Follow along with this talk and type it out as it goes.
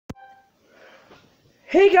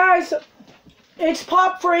Hey guys, it's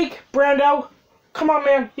Pop Freak, Brando. Come on,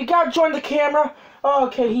 man, you gotta join the camera. Oh,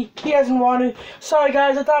 okay, he hasn't wanted. Sorry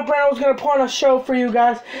guys, I thought Brando was gonna put on a show for you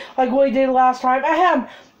guys, like what he did last time. Ahem,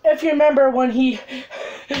 if you remember when he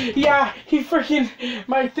freaking,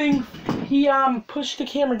 my thing, he pushed the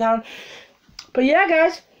camera down. But yeah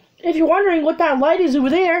guys, if you're wondering what that light is over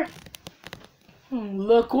there,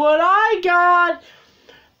 look what I got!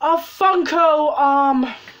 A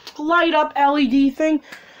Funko, light up LED thing.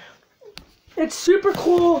 It's super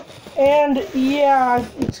cool, and yeah,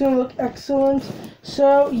 it's gonna look excellent.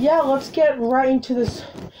 So yeah, let's get right into this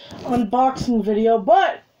unboxing video.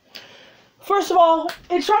 But first of all,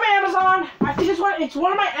 it's from Amazon. I think it's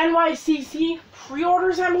one of my NYCC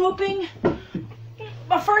pre-orders, I'm hoping.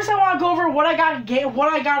 But first I want to go over what I got at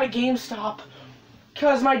GameStop,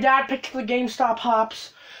 because my dad picked the GameStop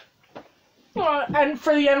hops, and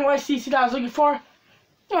for the NYCC that I was looking for.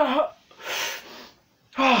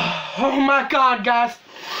 Oh my god, guys.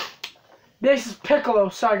 This is Piccolo.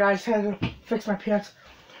 Sorry, guys. I had to fix my pants.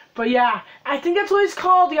 But yeah, I think that's what he's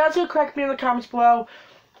called. You guys will correct me in the comments below.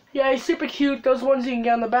 Yeah, he's super cute. Those ones you can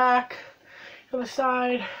get on the back, on the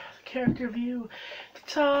side, the character view, the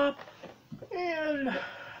top, and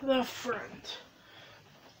the front.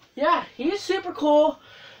 Yeah, he's super cool.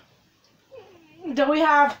 Then we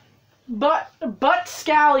have Butt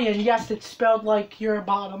Scallion. Yes, it's spelled like your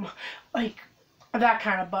bottom. Like that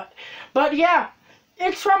kind of butt. But yeah,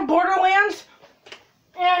 it's from Borderlands,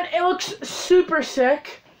 and it looks super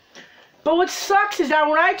sick. But what sucks is that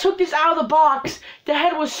when I took this out of the box, the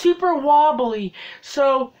head was super wobbly.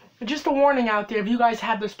 So just a warning out there, if you guys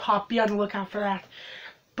have this pop, be on the lookout for that.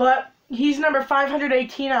 But he's number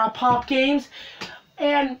 518 out of Pop Games,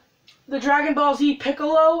 and the Dragon Ball Z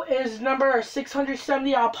Piccolo is number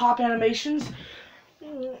 670 out of Pop Animations.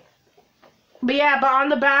 But yeah, but on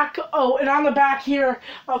the back, and on the back here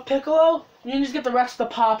of Piccolo, you can just get the rest of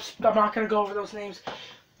the pops. I'm not going to go over those names.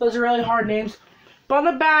 Those are really hard names. But on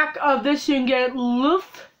the back of this, you can get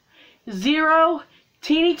Luff, Zero,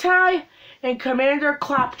 Teeny Tie, and Commander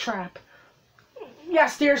Claptrap.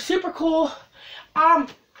 Yes, they're super cool. I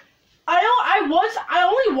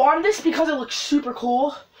only wanted this because it looks super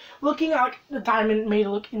cool. Looking like the diamond made it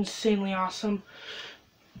look insanely awesome.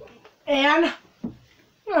 And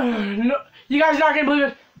no, you guys are not gonna believe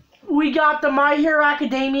it. We got the My Hero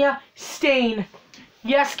Academia stain.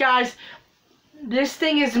 Yes, guys, this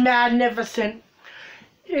thing is magnificent.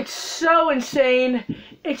 It's so insane.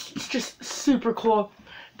 It's just super cool.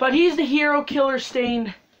 But he's the Hero Killer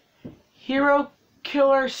stain. Hero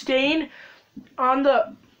Killer stain. On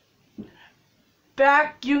the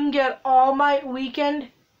back, you can get All Might Weekend,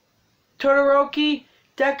 Todoroki,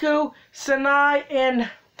 Deku, Sanai, and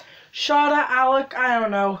Shada, Alec, I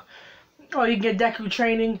don't know. Oh, you can get Deku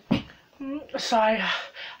training. Sorry, I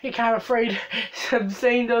get kind of afraid of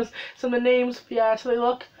saying some of the names. But yeah, that's how they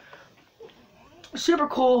look. Super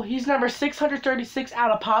cool. He's number 636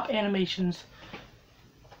 out of Pop Animations.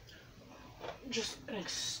 Just an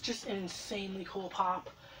insanely cool pop.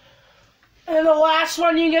 And the last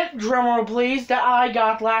one you get, drumroll please,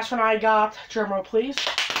 last one I got, drumroll please.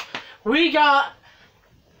 We got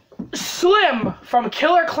Slim from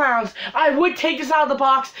Killer Clowns. I would take this out of the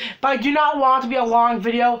box, but I do not want it to be a long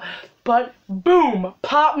video. But boom,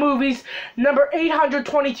 Pop Movies, number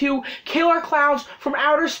 822, Killer Clowns from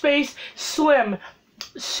Outer Space, Slim.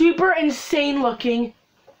 Super insane looking.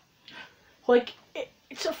 Like,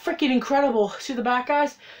 it's a freaking incredible. See the back,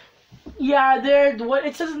 guys? Yeah, what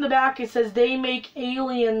it says in the back, it says they make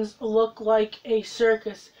aliens look like a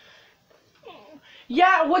circus.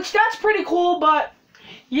 Yeah, which that's pretty cool, but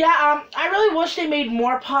yeah, I really wish they made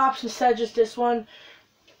more pops instead of just this one.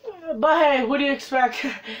 But hey, what do you expect?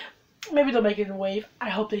 Maybe they'll make it in a wave. I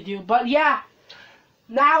hope they do. But yeah,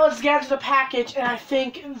 now let's get into the package, and I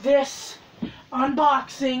think this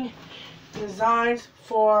unboxing designs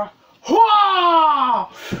for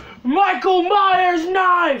Michael Myers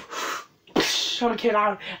knife. I'm kidding.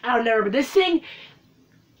 I don't know, but this thing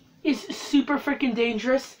is super freaking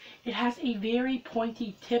dangerous. It has a very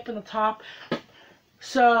pointy tip in the top.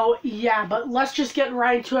 So, yeah, but let's just get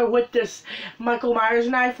right into it with this Michael Myers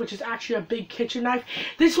knife, which is actually a big kitchen knife.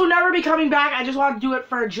 This will never be coming back. I just want to do it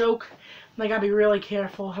for a joke. And I gotta be really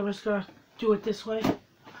careful. I'm just gonna do it this way. Oh,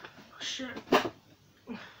 shit.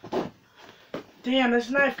 Damn, this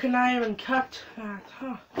knife could not even cut that,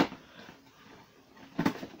 huh?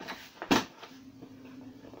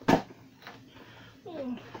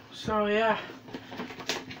 So, yeah.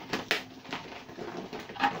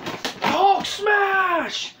 Hulk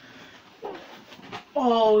smash!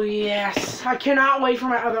 Oh, yes. I cannot wait for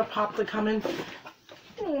my other pop to come in.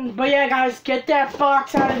 But yeah, guys, get that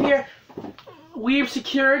box out of here. We've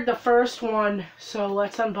secured the first one, so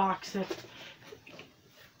let's unbox it.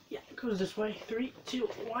 Yeah, it goes this way. 3, 2,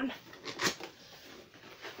 1.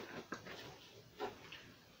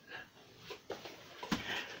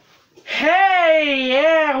 Hey,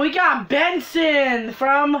 yeah, we got Benson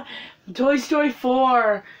from Toy Story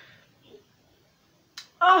 4.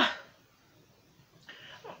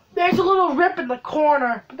 There's a little rip in the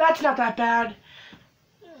corner, but that's not that bad.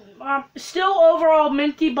 Still overall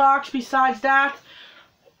minty box. Besides that,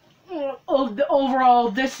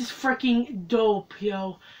 overall, this is freaking dope,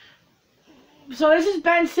 yo. So this is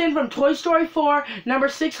Benson from Toy Story 4, number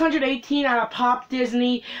 618 out of Pop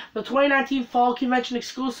Disney, the 2019 Fall Convention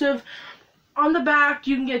exclusive. On the back,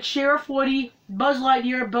 you can get Sheriff Woody, Buzz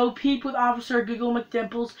Lightyear, Bo Peep with Officer Giggle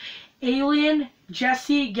McDimples, Alien,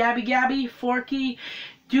 Jessie, Gabby Gabby, Forky,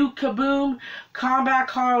 Duke Kaboom, Combat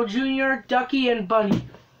Carl Jr., Ducky, and Bunny.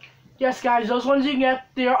 Yes, guys, those ones you can get,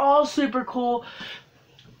 they're all super cool.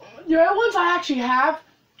 The other ones I actually have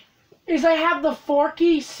is I have the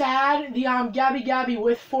Forky Sad, the Gabby Gabby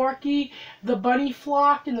with Forky, the Bunny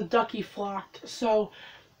Flocked, and the Ducky Flocked. So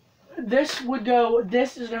this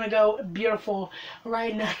is gonna go beautiful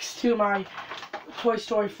right next to my Toy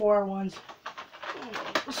Story 4 ones.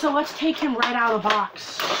 So let's take him right out of the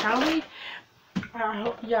box, shall we?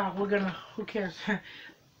 Yeah, we're gonna. Who cares?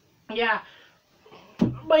 Yeah.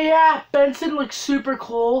 But yeah, Benson looks super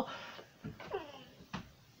cool.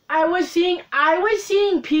 I was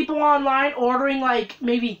seeing people online ordering like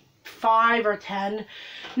maybe 5 or 10,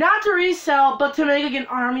 not to resell, but to make like an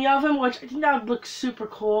army of him, which I think that would look super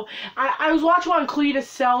cool. I was watching on Cletus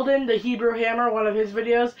Selden, the Hebrew Hammer, one of his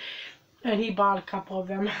videos, and he bought a couple of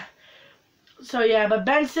them. So yeah, but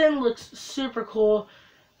Benson looks super cool.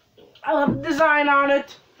 I love the design on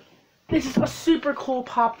it. This is a super cool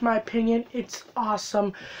pop, in my opinion. It's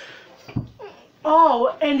awesome.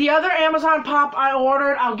 Oh, and the other Amazon pop I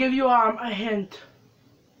ordered, I'll give you a hint.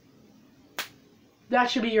 That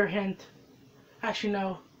should be your hint. Actually,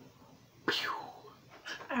 no.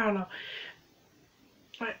 I don't know.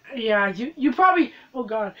 Yeah, you probably, oh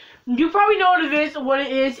god, you probably know what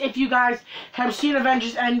it is if you guys have seen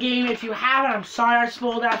Avengers Endgame. If you haven't, I'm sorry I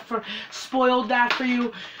spoiled that for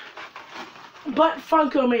you. But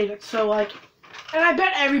Funko made it, so like, and I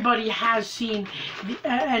bet everybody has seen the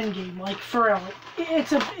Endgame, like for real.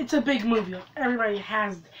 It's a big movie. Like, everybody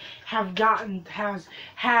have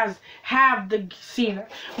seen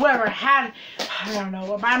it. Whoever had, I don't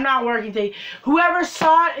know. I'm not working today. Whoever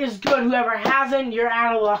saw it is good. Whoever hasn't, you're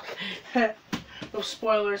out of luck. No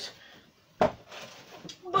spoilers.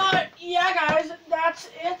 But yeah, guys,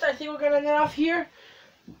 that's it. I think we're gonna end it off here.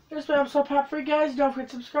 This way, I'm so Pop Freak, guys. Don't forget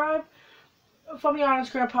to subscribe. Follow me on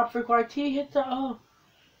Instagram, PopFreakYT. Hit the oh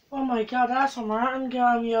my god, that's some rotten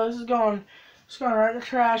gum, yo. This is going right in the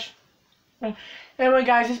trash. Anyway,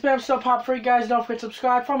 guys, this has been episode Pop Freak, guys. Don't forget to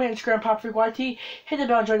subscribe. Follow me on Instagram, PopFreakYT. Hit the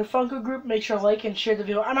bell and join the Funko group. Make sure to like and share the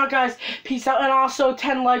video. I'm out, guys. Peace out. And also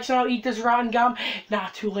 10 likes and I'll eat this rotten gum.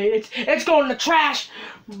 Not too late. It's going in the trash.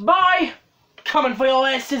 Bye. Coming for your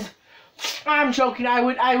asses. I'm joking. I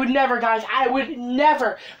would never, guys. I would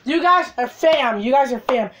never. You guys are fam. You guys are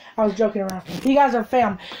fam. I was joking around. You guys are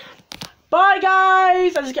fam. Bye,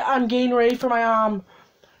 guys. I'm getting ready for my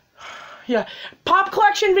yeah, pop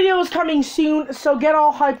collection video is coming soon, so get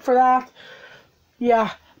all hyped for that.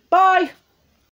 Yeah. Bye.